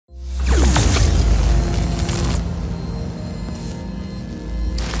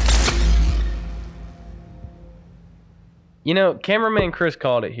You know, cameraman Chris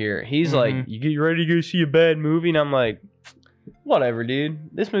called it here. He's like, you ready to go see a bad movie? And I'm like, whatever,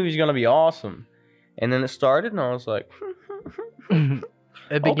 dude. This movie's going to be awesome. And then it started, and I was like, okay.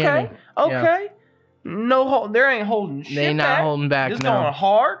 Yeah. No, there ain't holding shit They not holding back, It's no. going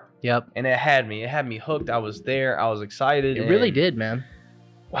hard. Yep. And it had me. It had me hooked. I was there. I was excited. It really did, man.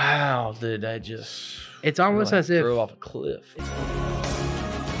 Wow, dude, I just... It's almost as if... drove off a cliff.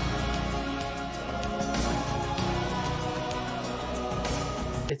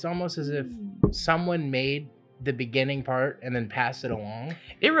 It's almost as if someone made the beginning part and then passed it along.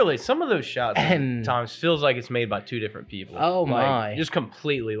 It really, some of those shots And- times feels like it's made by two different people. Oh, Like, my. just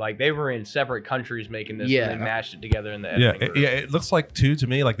completely. Like, they were in separate countries making this Yeah. and they mashed it together in the Yeah, editing room. it looks like too to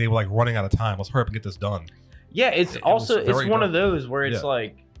me like they were like running out of time. Let's hurry up and get this done. Yeah, it's It also, was it's very one of dark. those where it's Yeah.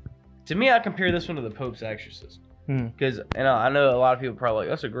 like, to me, I compare this one to The Pope's Exorcist. Hmm. Because, and I know a lot of people probably like,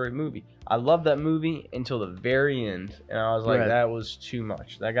 that's a great movie. I love that movie until the very end. And I was like, Right. that was too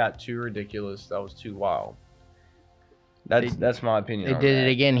much. That got too ridiculous. That was too wild. That's my opinion. They on did that.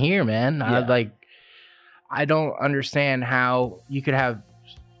 it again here, man. Yeah. I don't understand how you could have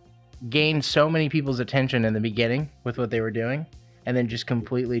gained so many people's attention in the beginning with what they were doing and then just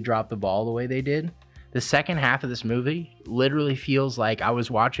completely drop the ball the way they did. The second half of this movie literally feels like I was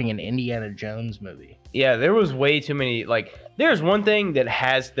watching an Indiana Jones movie. Yeah, there was way too many. Like, there's one thing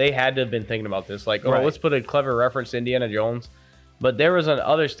that they had to have been thinking about this. Like, oh, Right. let's put a clever reference to Indiana Jones. But there was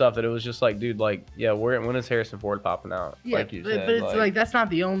other stuff that it was just like, dude, like, yeah, when is Harrison Ford popping out? Yeah, like you but said, it's like that's not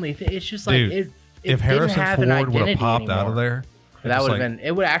the only thing. It's just like Dude, it If didn't Harrison have an Ford would have identity popped out of anymore. there, That would have been.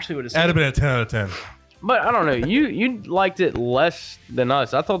 It would actually would have. that'd have been a 10 out of 10. But I don't know. You liked it less than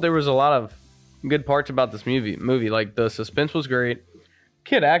us. I thought there was a lot of good parts about this movie. Like, the suspense was great.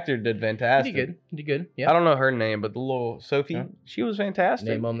 Kid actor did fantastic. Did good. Yeah. I don't know her name, but the little Sophie, Yeah. she was fantastic.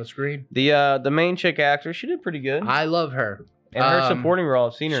 Name on the screen. The main chick actor, she did pretty good. I love her. And her supporting role,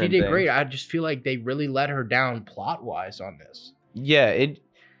 I've seen her. She in did things. great. I just feel like they really let her down plot wise on this. Yeah,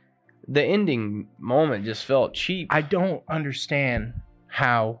 the ending moment just felt cheap. I don't understand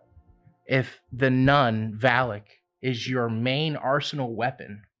how, if the nun Valak is your main arsenal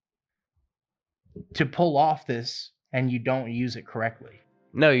weapon, to pull off this and you don't use it correctly.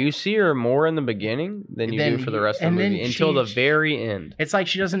 No, you see her more in the beginning than you do for the rest of the movie until the very end. It's like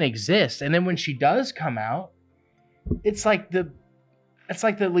she doesn't exist, and then when she does come out, it's like the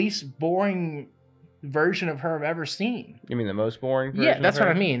least boring version of her I've ever seen. You mean the most boring version? Yeah, that's of her?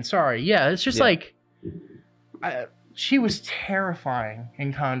 what I mean. Sorry. Yeah, it's just Yeah. like she was terrifying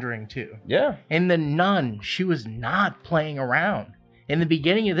in Conjuring 2. Yeah. In The Nun, she was not playing around. In the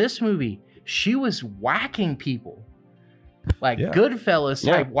beginning of this movie, she was whacking people. Like Goodfellas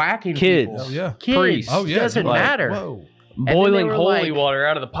type whacking Kids. people. Oh, yeah. Kids. Priests. Oh, yeah. Doesn't Like, matter. Whoa. Boiling were holy like- water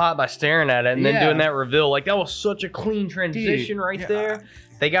out of the pot by staring at it and then Yeah. doing that reveal. Like, that was such a clean transition right yeah. there.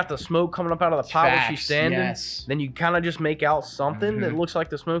 They got the smoke coming up out of the pot where she's Facts, standing. yes. Then you kind of just make out something that looks like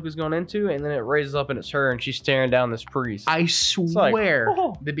the smoke is going into, and then it raises up and it's her, and she's staring down this priest. I like, swear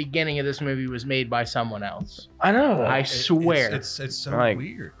oh. the beginning of this movie was made by someone else. I know. I swear. It's so Like,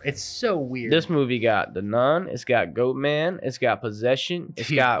 weird. It's so weird. This movie got the nun, it's got Goat Man, it's got Possession, it's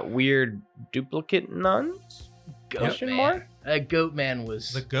Dude. got weird duplicate nuns. Question mark? Goatman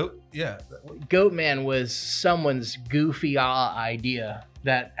was The goat, yeah. Goatman was someone's goofy idea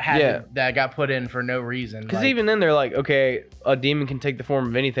that that got put in for no reason. Because Like, even then they're like, okay, a demon can take the form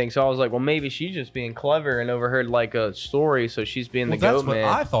of anything. So I was like, well, maybe she's just being clever and overheard like a story, so she's being Well, the that's Goat what Man.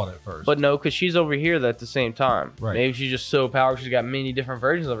 I thought at first. But no, because she's over here at the same time. Right. Maybe she's just so powerful. She's got many different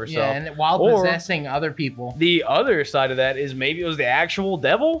versions of herself. yeah, and while Or- possessing other people. The other side of that is maybe it was the actual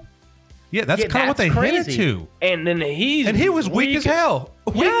devil, yeah, that's Yeah, kind of what they that's hinted crazy. to. and then And he was weak as hell.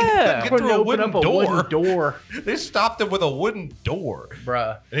 Weak. Yeah. Get Couldn't through a open wooden up a door. wooden door, They stopped him with a wooden door.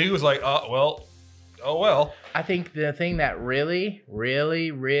 bruh. And he was like, oh, well. I think the thing that really,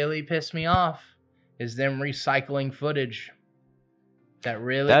 really, really pissed me off is them recycling footage. That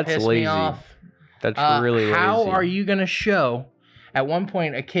really That's pissed lazy. me off. That's really How lazy. are you gonna show? At one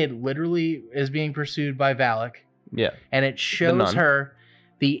point, a kid literally is being pursued by Valak, Yeah. and it shows nun. her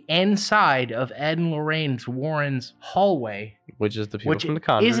the inside of Ed and Lorraine's Warren's hallway, Which is the people which from the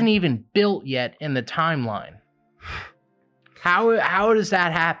Conjuring. isn't even built yet in the timeline. How does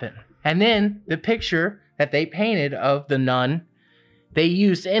that happen? And then the picture that they painted of the nun, they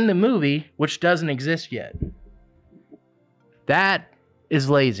used in the movie, which doesn't exist yet. That is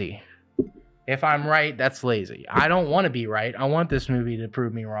lazy. If I'm right, that's lazy. I don't want to be right. I want this movie to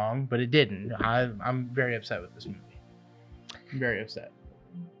prove me wrong, but it didn't. I'm very upset with this movie. I'm very upset.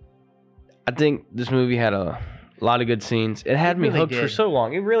 I think this movie had a A lot of good scenes. It had It me really hooked for did. so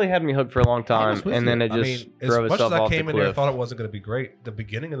long. It really had me hooked for a long time, and then it just drove as much itself as I off the came in there and cliff. thought it wasn't going to be great, the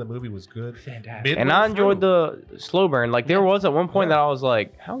beginning of the movie was good. Fantastic. And I enjoyed the slow burn. Like there Yeah. was at one point that I was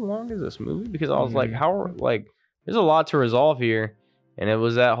like, "How long is this movie?" Because I was like, Mhm. "How like there's a lot to resolve here," and it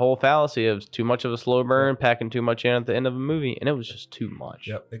was that whole fallacy of too much of a slow burn, packing too much in at the end of a movie, and it was just too much.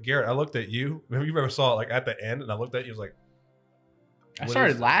 Yep. And Garrett, I looked at you. Maybe you ever saw it like at the end, and I looked at you. I was like, I "What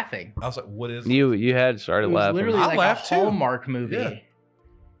started is laughing. this?" I was like, "What is?" You had started It was laughing. literally I like laughed a too. Hallmark movie. Yeah.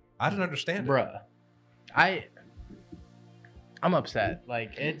 I didn't understand it. Bruh. I'm upset.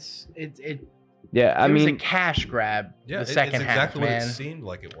 Like it Yeah, I was mean, a cash grab Yeah, the second it's half, exactly man. what it seemed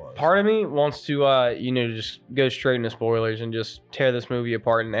like it was. part of me wants to just go straight into spoilers and just tear this movie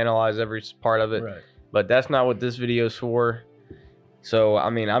apart and analyze every part of it. Right. But that's not what this video's for. So I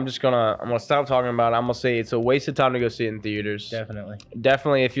mean, I'm gonna stop talking about it. I'm gonna say it's a waste of time to go see it in theaters. Definitely.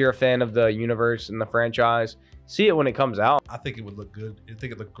 Definitely, if you're a fan of the universe and the franchise, see it when it comes out. I think it would look good. I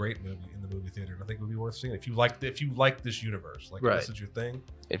think it look great movie in the movie theater. And I think it would be worth seeing if you like this universe. Like Right. if this is your thing.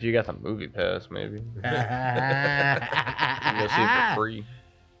 If you got the movie pass, maybe you can go see it Ah. for free.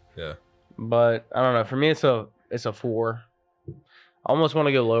 Yeah. But I don't know. For me, it's a 4. I almost want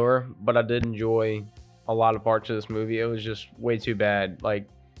to go lower, but I did enjoy a lot of parts of this movie. It was just way too bad, like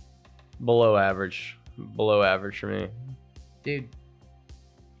below average for me. Dude,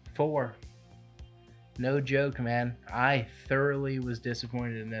 4. No joke, man. I thoroughly was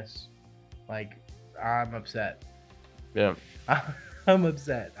disappointed in this. Like, I'm upset. Yeah. I'm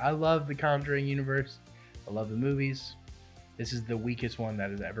upset. I love the Conjuring universe. I love the movies. This is the weakest one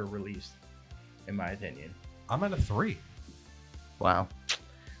that is ever released, in my opinion. I'm at a 3. Wow.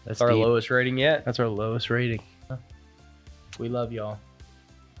 That's Our deep. lowest rating yet. That's our lowest rating. We love y'all.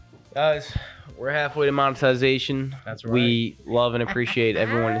 Guys, we're halfway to monetization. That's right. We love and appreciate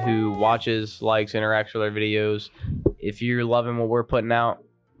everyone who watches, likes, interacts with our videos. If you're loving what we're putting out,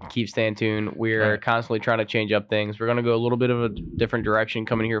 keep staying tuned. We're Right. constantly trying to change up things. We're going to go a little bit of a different direction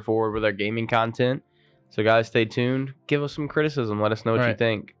coming here forward with our gaming content. So guys, stay tuned. Give us some criticism. Let us know what you Right.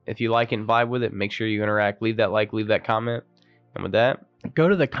 think. If you like it and vibe with it, make sure you interact. Leave that like, leave that comment. And with that, Go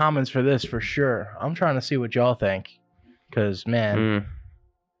to the comments for this for sure. I'm trying to see what y'all think. Because, man.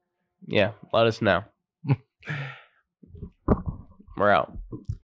 yeah, let us know. We're out.